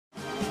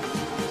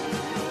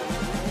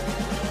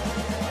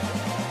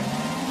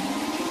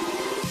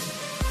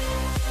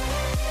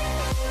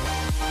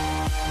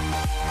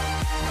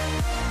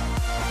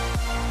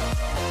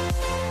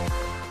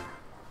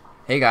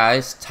Hey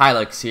guys,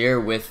 Tylux here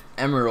with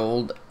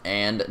Emeraldable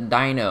and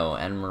Dino,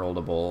 and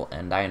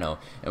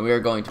we are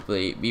going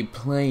to be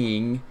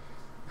playing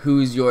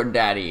Who's Your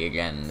Daddy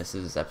again. This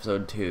is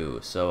episode 2,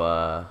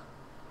 so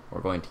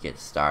we're going to get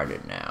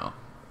started now.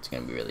 It's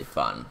gonna be really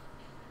fun.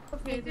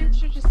 Okay, they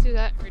should just do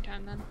that every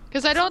time then,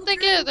 because I don't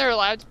think they're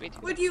allowed to be.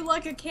 Would you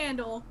like a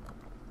candle?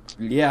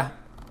 Yeah,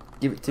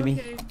 give it to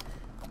me.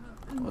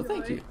 Well,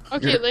 thank you.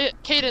 Okay,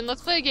 Kaden,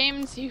 let's play a game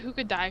and see who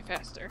could die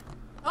faster.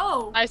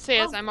 Oh. I say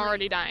as I'm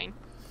already dying.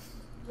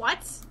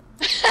 What?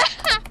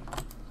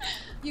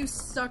 You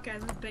suck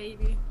as a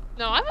baby.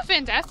 No, I'm a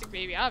fantastic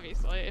baby,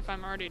 obviously, if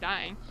I'm already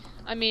dying.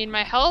 I mean,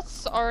 my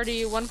health's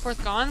already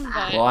 1/4 gone,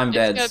 but... Well, I'm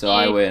dead, so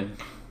I win.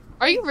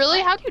 Are you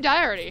really? How'd you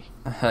die already?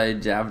 I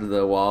jabbed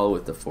the wall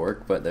with the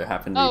fork, but there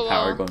happened to be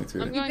power going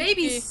through it. You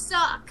babies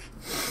suck!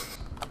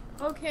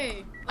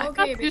 Okay. I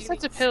got 2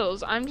 sets of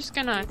pills. I'm just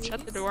gonna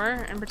shut the door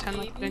and pretend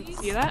like I didn't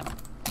see that.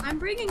 I'm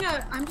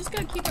just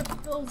gonna keep the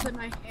pills in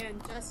my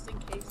hand just in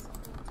case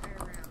I turn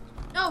around.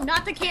 No,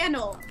 not the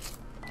candle!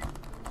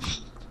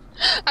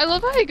 I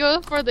love how I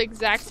go for the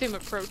exact same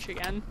approach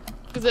again,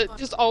 because it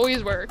just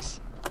always works.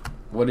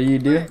 What do you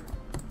do?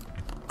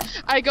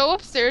 I go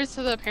upstairs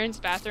to the parents'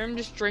 bathroom,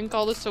 just drink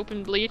all the soap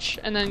and bleach,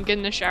 and then get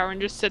in the shower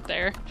and just sit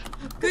there.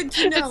 Good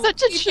to know. It's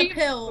such a Keep cheap the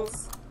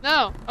pills.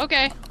 No,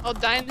 okay. I'll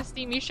die in the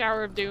steamy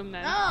shower of doom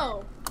then.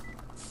 No!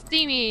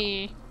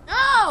 Steamy!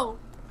 No!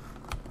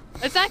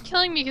 It's not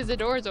killing me because the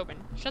door is open.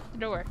 Shut the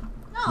door.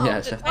 No!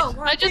 Yeah, shut Oh,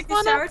 wanna take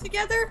a shower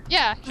together?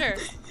 Yeah, sure.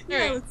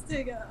 Yeah, Sure. let's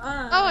take a...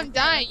 Oh, I'm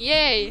dying.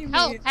 Yay! Maybe.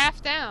 Health,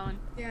 half down.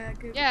 Yeah,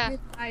 good. Yeah.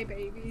 Goodbye,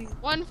 baby.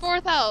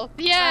 1/4 health.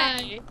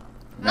 Yay!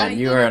 Man,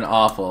 you are an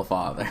awful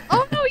father.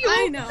 Oh no, you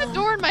I opened know. the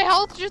door and my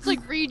health just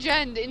like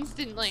regened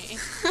instantly.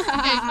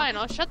 Okay, fine.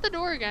 I'll shut the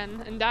door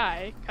again and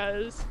die,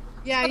 cause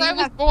Yeah, what you I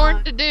was have born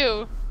fun. to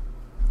do.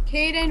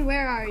 Kaden,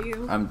 where are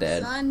you? I'm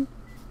dead. Son?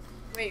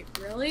 Wait,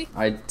 really?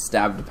 I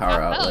stabbed the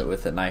power Not outlet bad.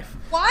 with a knife.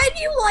 Why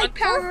do you like What's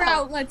your power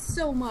fault? outlets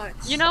so much?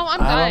 You know,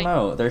 I'm I dying. don't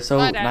know. They're so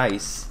Bye, Dad.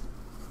 nice.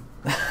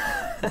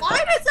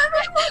 Why does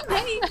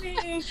everyone hate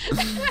me?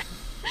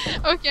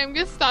 Okay, I'm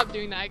gonna stop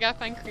doing that. I gotta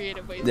find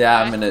creative ways. Yeah,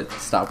 to I'm die. gonna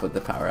stop with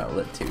the power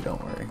outlet too.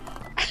 Don't worry.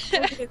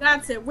 Okay,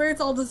 that's it. Where's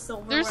all the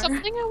silverware? There's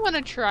something I want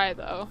to try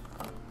though.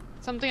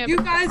 Something You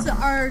guys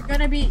are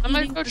gonna be I'm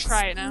gonna eating go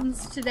try it now.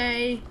 spoons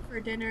today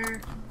for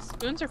dinner.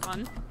 Spoons are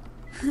fun.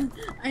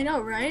 I know,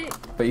 right?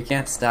 But you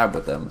can't stab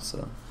with them,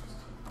 so.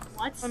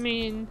 What? I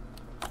mean,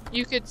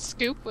 you could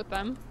scoop with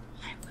them.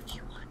 Why would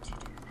you want to do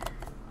that?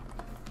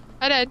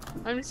 I did.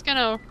 I'm just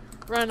gonna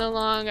run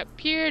along up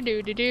here.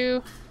 Do.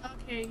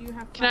 Okay, you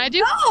have. Can I fun. do?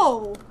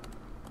 No!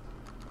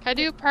 Can I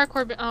do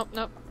parkour? Oh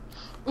no.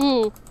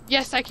 Ooh,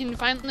 yes, I can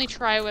finally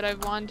try what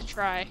I've wanted to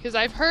try. Because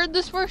I've heard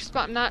this works, but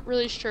I'm not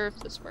really sure if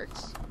this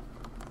works.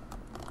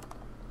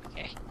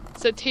 Okay.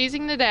 So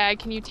tasing the dad,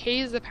 can you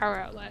tase the power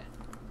outlet?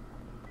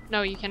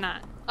 No, you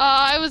cannot. Oh,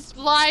 I was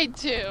lied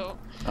to.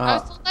 I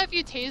was told that if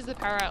you tase the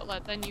power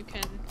outlet, then you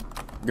can.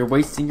 You're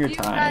wasting your You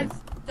time. guys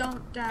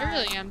don't die. I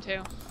really am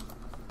too.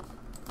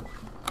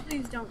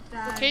 Please don't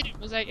die. Okay,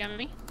 was that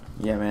yummy?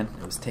 Yeah, man,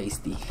 it was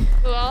tasty.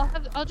 Well,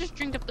 I'll just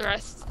drink up the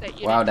rest that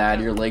you. Wow, didn't Dad,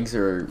 do. your legs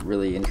are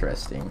really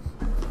interesting.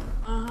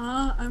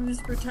 I'm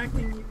just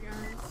protecting you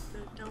guys, so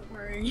don't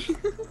worry.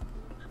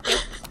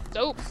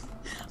 Dope.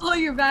 All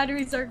your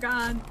batteries are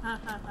gone. Ha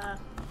ha ha.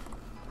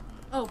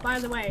 Oh, by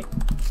the way.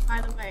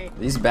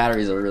 These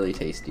batteries are really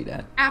tasty,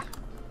 Dad. Ah.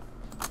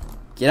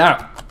 Get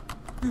out!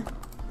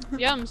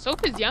 Yum,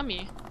 soap is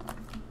yummy.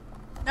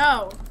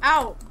 No,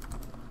 out.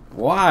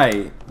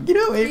 Why? Get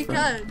away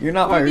Because from me. You're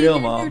not my you need real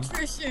your mom.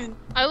 Nutrition.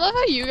 I love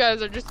how you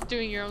guys are just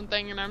doing your own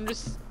thing and I'm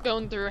just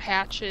going through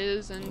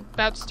hatches and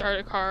about to start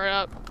a car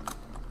up.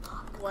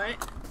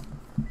 What?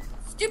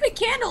 Stupid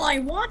candle, I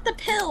want the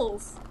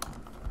pills.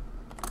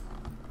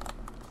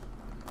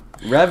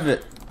 Rev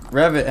it, Oh,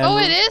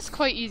 Emma. it is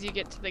quite easy to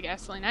get to the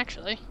gasoline,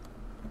 actually.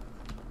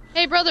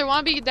 Hey, brother,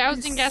 want to be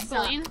doused in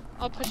gasoline?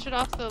 I'll push it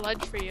off the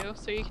ledge for you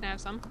so you can have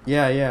some.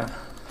 Yeah.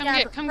 Come Yeah,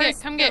 get, but come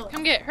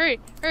first get. Hurry.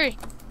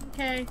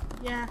 Okay,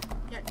 yeah.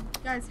 You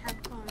guys have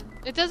fun.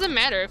 It doesn't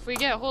matter. If we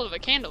get a hold of a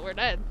candle, we're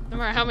dead. No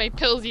matter how many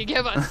pills you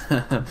give us.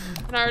 And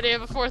I already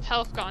have a 4th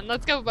health gone.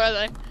 Let's go,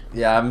 brother.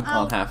 Yeah, I'm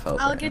on half health.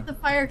 I'll right get now. the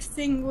fire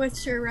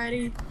extinguisher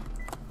ready.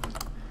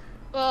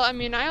 Well, I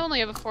mean, I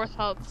only have a 4th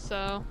health,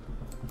 so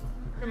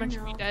pretty much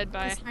I be know. dead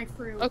by. That's my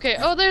fruit. Okay.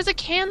 Oh, there's a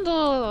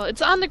candle.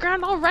 It's on the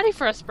ground all ready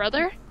for us,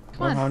 brother. Oh,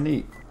 Come how on.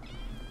 neat.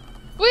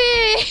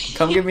 Whee!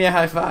 Come give me a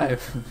high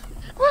five.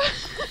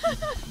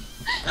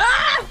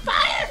 Ah!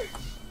 Fire!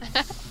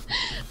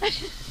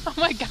 Oh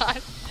my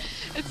god.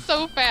 It's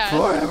so fast.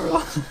 Poor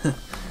Emerald.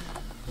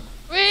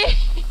 Whee!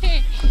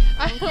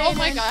 Oh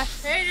my then. god.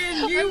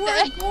 Hayden, you I'm were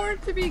dead. born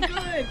to be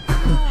good.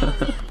 Come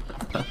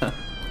on.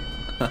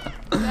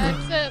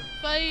 That's it.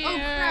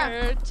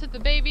 Fire crap. to the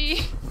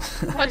baby.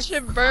 Watch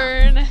it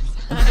burn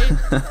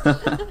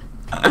inside.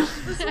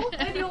 This whole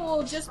video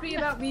will just be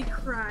about me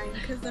crying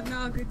because I'm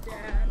not a good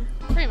dad.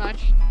 Pretty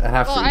much. I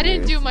have Well, to I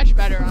didn't agree. do much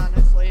better,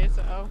 honestly,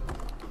 so.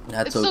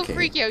 That's It's so okay.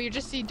 freaky out. You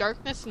just see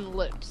darkness and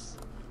lips.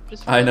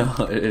 Just I know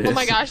it is. Oh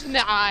my gosh, and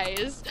the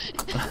eyes.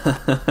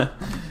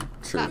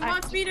 True. He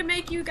wants me to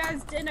make you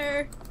guys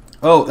dinner.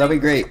 Oh, that'd be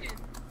great.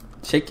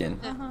 Chicken.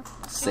 Uh-huh.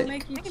 He'll Sick.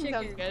 make you Chicken chicken.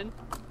 sounds good.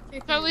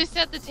 Chicken. So at least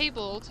at the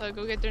table to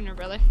go get dinner,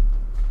 brother.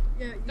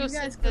 Yeah, you Go guys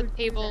sit at go the do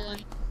table that.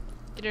 and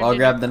get our I'll dinner.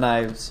 grab the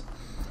knives.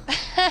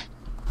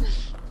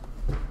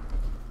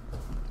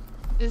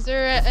 Is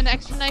there an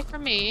extra knife for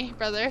me,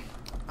 brother?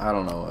 I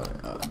don't know.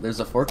 There's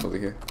a fork over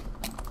here.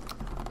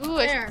 Ooh,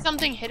 I There. see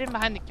something hidden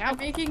behind the I'm couch.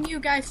 making you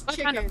guys What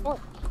kind of chicken. fork?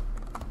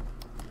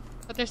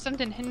 But there's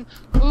something hidden.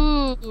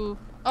 Ooh.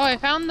 Oh, I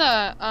found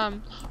the Oh,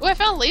 I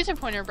found a laser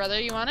pointer, brother.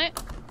 You want it?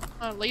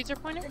 A laser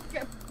pointer?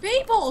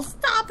 People,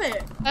 stop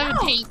it! I have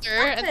No, a taser,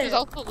 stop and there's it.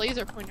 also a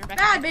laser pointer back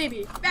Bad, there.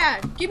 baby.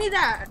 Bad. Give me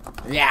that.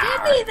 Yeah.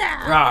 Give me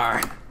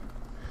that. Rawr.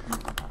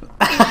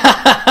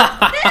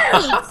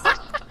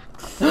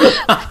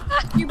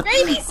 You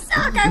babies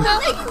suck. I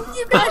was making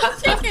you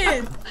guys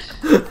chicken.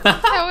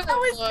 How it I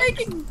was looks.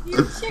 making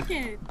you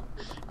chicken.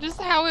 Just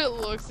how it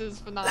looks is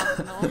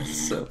phenomenal.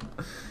 So,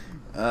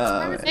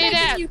 was Hey making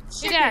Dad, you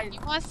hey Dad, chicken. you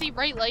want to see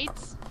bright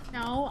lights?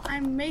 No,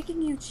 I'm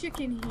making you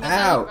chicken here.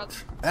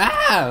 ouch.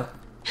 Ow.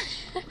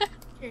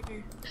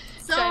 Okay.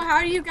 So,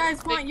 how do you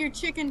guys want your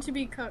chicken to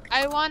be cooked?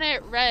 I want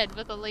it red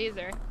with a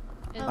laser.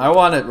 And I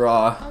want it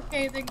raw.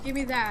 Okay, then give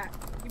me that.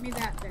 Give me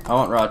that then. I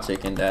want raw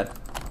chicken, Dad.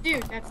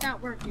 Dude, that's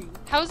not working.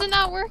 How's it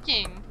not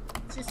working?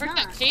 It's just Worked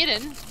not. on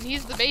Caden.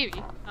 He's the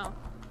baby. Oh.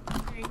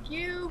 Thank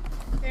you.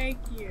 Thank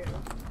you.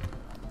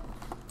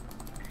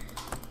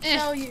 Eh.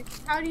 So,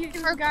 how do you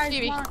Parkour guys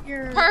baby. want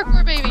your...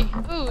 Parkour baby.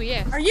 Ooh,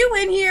 yeah. Are you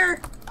in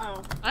here?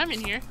 Oh. I'm in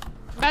here.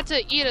 I'm about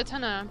to eat a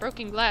ton of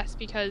broken glass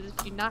because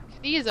if you knock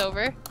these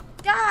over.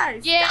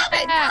 Guys, Yeah. stop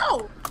it!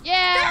 No!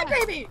 Yeah! Bad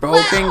baby!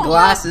 Broken No!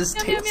 glass is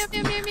Yum, yum, tasty.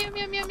 yum, yum, yum,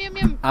 yum, yum, yum,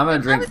 yum. I'm gonna I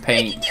drink was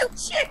making paint. you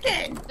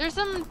chicken! There's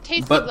some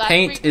tasty But glass.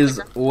 paint for you on is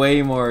the ground.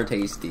 way more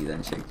tasty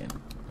than chicken.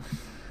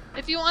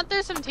 If you want,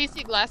 there's some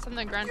tasty glass on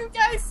the ground. You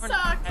guys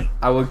suck!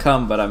 I would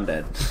come, but I'm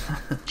dead.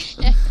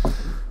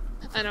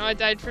 I know, I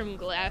died from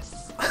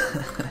glass.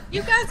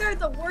 You guys are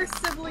the worst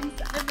siblings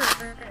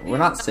ever. We're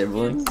not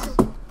siblings.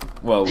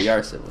 Well, we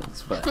are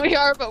siblings, but We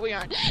are, but we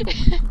aren't.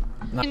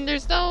 And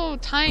there's no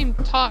time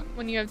to talk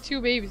when you have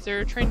two babies that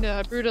are trying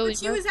to brutally But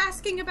she murder. was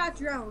asking about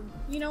drone.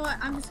 You know what?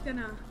 I'm just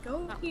gonna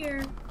go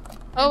here.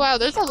 Oh wow,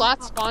 there's a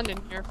lot spawned in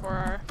here for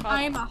our father.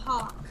 I am a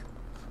hawk.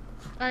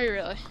 Are you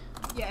really?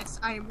 Yes,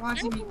 I am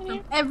watching you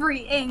from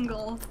every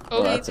angle.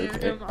 well, that's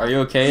okay. Are you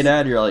okay,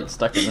 Dad? You're like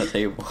stuck in the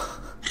table.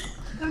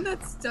 I'm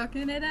not stuck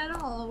in it at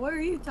all. What are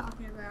you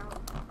talking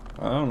about?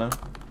 I don't know.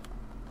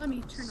 Let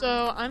me turn on.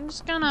 So I'm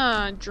just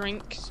gonna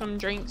drink some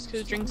drinks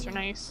because drinks are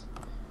nice.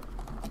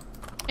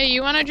 Hey,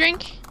 you want a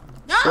drink?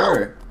 No!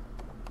 Sure.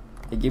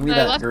 Hey, give me I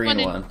that left green one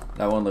in- one.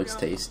 That one looks No.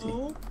 tasty.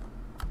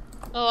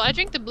 Oh, I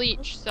drink the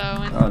bleach, so.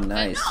 And, Oh,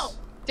 nice. No!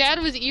 Dad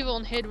was evil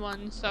and hid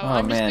one, so Oh,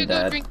 I'm just man, gonna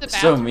go Dad. drink the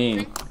So bathroom mean.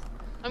 drinks.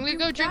 I'm gonna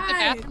go You drink the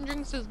guys, bathroom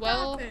drinks as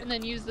well, stop it. and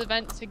then use the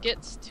vent to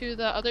get to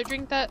the other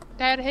drink that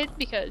Dad hid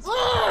because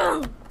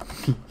Ugh!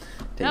 I'm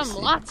Tasty.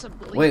 lots of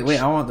bleach. Wait,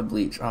 I want the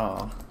bleach.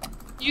 Oh,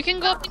 You can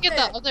go up and get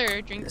the Stop it.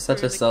 other drink. you're such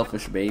for a the-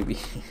 selfish baby.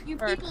 You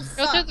Or people go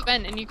suck. through the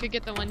vent and you could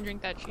get the one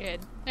drink that she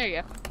hid. There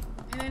you go.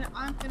 And then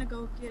I'm gonna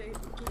go get it.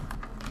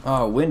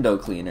 Oh, window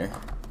cleaner.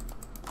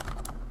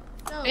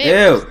 No. Ew.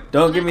 Ew!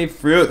 Don't give me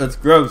fruit. That's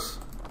gross.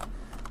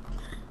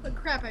 But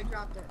crap, I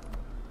dropped it.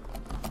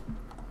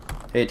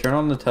 Hey, turn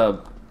on the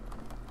tub.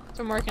 That's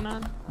what I'm working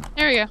on.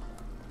 There we go.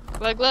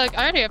 Look,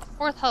 I already have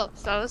 4th health,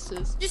 so this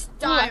is. Just Ooh,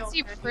 die. I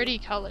see already. pretty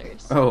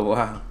colors. Oh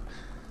wow.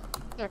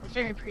 They're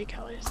very pretty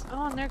colors.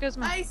 Oh, and there goes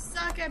my. I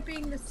suck at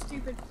being the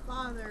stupid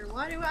father.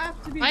 Why do I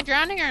have to be? Am I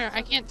drowning or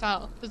I can't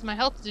tell because my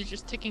health is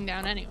just ticking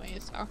down anyway.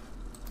 So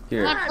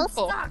Here. I'm I'm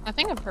purple. stuck. I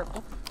think I'm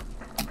purple.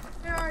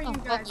 Where are you Oh,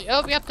 guys? lovely.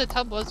 Oh, yep, the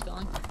tub was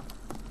filling.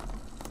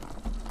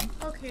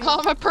 Okay. Oh,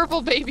 I'm a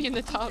purple baby in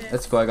the tub.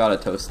 That's cool. I got a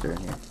toaster in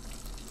here.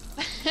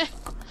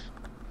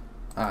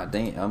 Ah,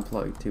 dang it.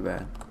 Unplugged. Too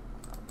bad.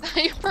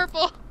 You're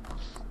purple.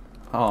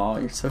 Oh,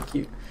 you're so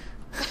cute.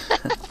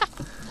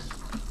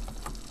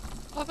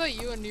 How about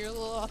you and your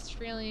little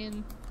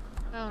Australian,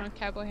 I don't know,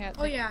 cowboy hat?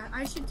 Oh yeah,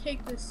 I should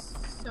take this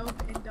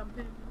soap and dump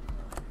it.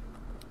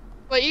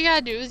 What you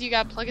gotta do is you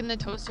gotta plug in the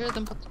toaster,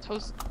 then put the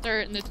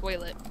toaster in the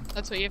toilet.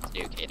 That's what you have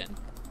to do, Caden.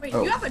 Wait,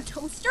 Oh. you have a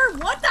toaster?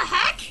 What the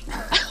heck?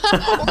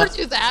 Or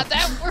do that.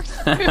 That works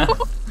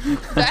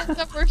too.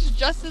 that works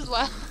just as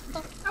well.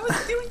 I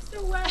was doing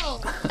so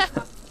well.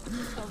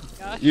 Oh my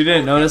gosh. You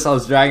didn't notice I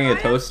was dragging a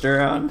toaster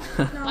around?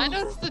 No. I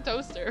noticed the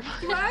toaster.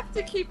 Do I have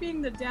to keep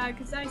being the dad?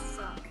 Because I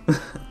suck.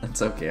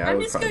 That's okay. I I'm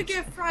would just gonna probably.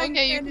 get frying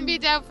Okay, you pan can and- be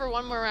down for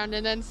one more round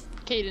and then it's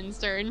Caden's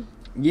turn.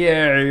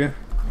 Yeah.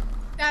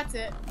 That's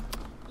it.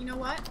 You know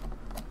what?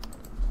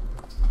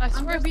 I I'm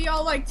swear. gonna be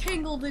all like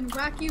tangled and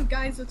whack you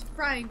guys with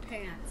frying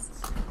pans.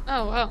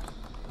 Oh well.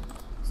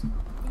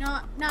 You know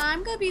what? Nah,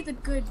 I'm gonna be the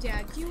good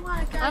dad. Do you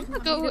want to guys I'm gonna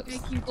want go me to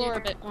make you explore a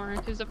dinner? bit more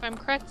because if I'm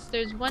correct,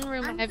 there's one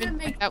room I'm I gonna haven't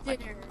make checked out.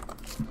 dinner.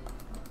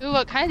 Ooh,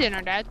 what kind of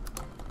dinner, Dad?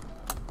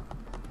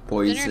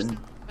 Poison Dinner's-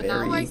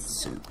 berry Oh, I-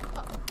 soup.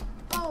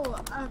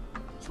 Oh,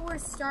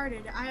 chores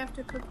started. I have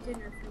to cook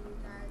dinner for you.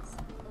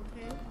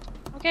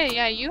 Okay,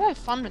 yeah, you have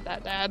fun with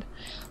that, Dad.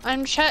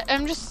 I'm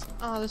just.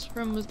 Oh, this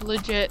room was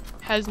legit.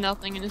 Has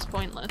nothing and is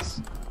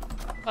pointless.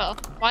 Well,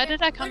 why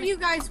did I come? What do you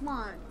guys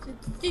want?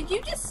 Did you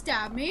just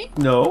stab me?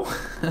 No.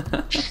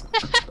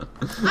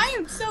 I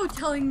am so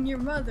telling your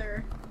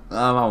mother.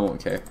 I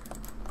won't care.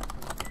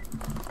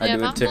 I Yeah,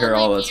 do it I'm to her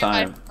all the only me and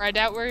my time. I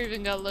doubt we're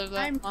even gonna live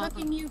that I'm long,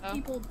 cooking you so.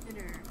 people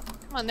dinner.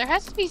 Come on, there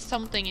has to be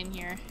something in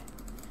here.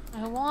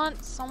 I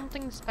want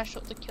something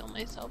special to kill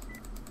myself.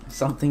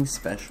 Something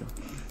special.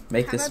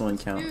 Make How this about one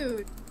this count.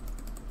 food?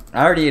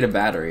 I already ate a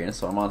battery, and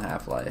so I'm on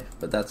Half-Life.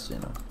 But that's, you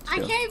know, I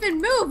chill. can't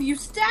even move. You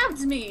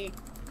stabbed me.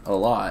 A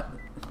lot.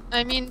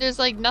 I mean, there's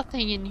like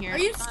nothing in here. Are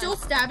you Fine. still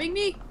stabbing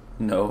me?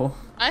 No.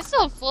 I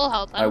still have full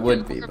health. I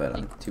would doing be, but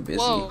I'm too busy.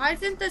 Whoa. Why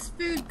isn't this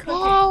food cooking?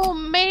 Oh,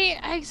 mate!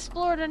 I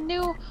explored a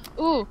new.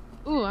 Ooh,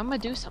 I'm gonna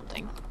do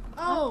something.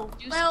 Oh,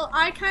 well,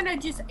 I kind of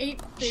just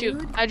ate food.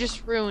 Shoot! I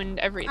just ruined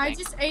everything. I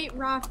just ate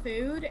raw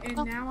food, and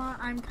Oh. now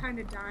I'm kind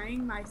of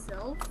dying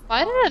myself.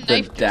 Why did a The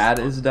knife? just- dad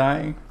is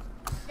dying?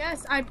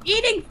 Yes, I'm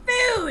eating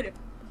food!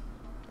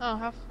 Oh,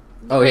 how.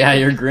 Oh yeah,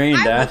 you're green, I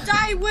will dad.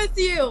 die with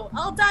you!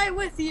 I'll die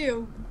with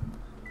you!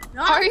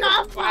 Are you?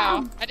 Nom, nom, Wow!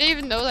 nom. I didn't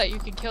even know that you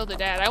could kill the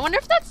dad. I wonder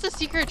if that's the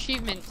secret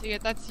achievement to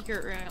get that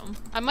secret room.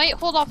 I might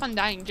hold off on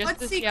dying just What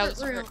to see how secret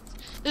this room? works.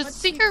 There's a What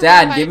secret room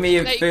Dad, by- give me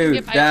that you can food.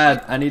 get by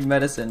Dad, I need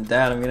medicine.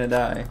 Dad, I'm gonna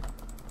die.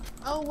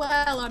 Oh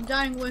well, I'm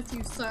dying with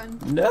you, son.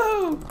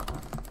 No.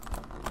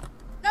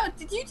 No,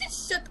 did you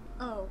just shut?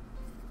 Oh,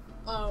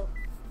 oh,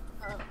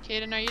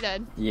 Caden, are you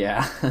dead?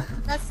 Yeah.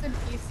 that's in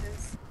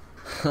pieces.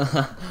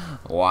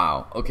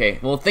 Wow. Okay.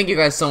 Well, thank you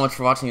guys so much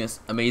for watching this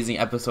amazing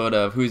episode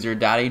of Who's Your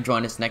Daddy.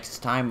 Join us next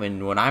time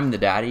when I'm the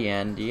daddy.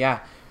 And yeah,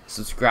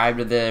 subscribe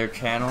to their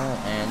channel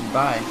and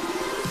bye.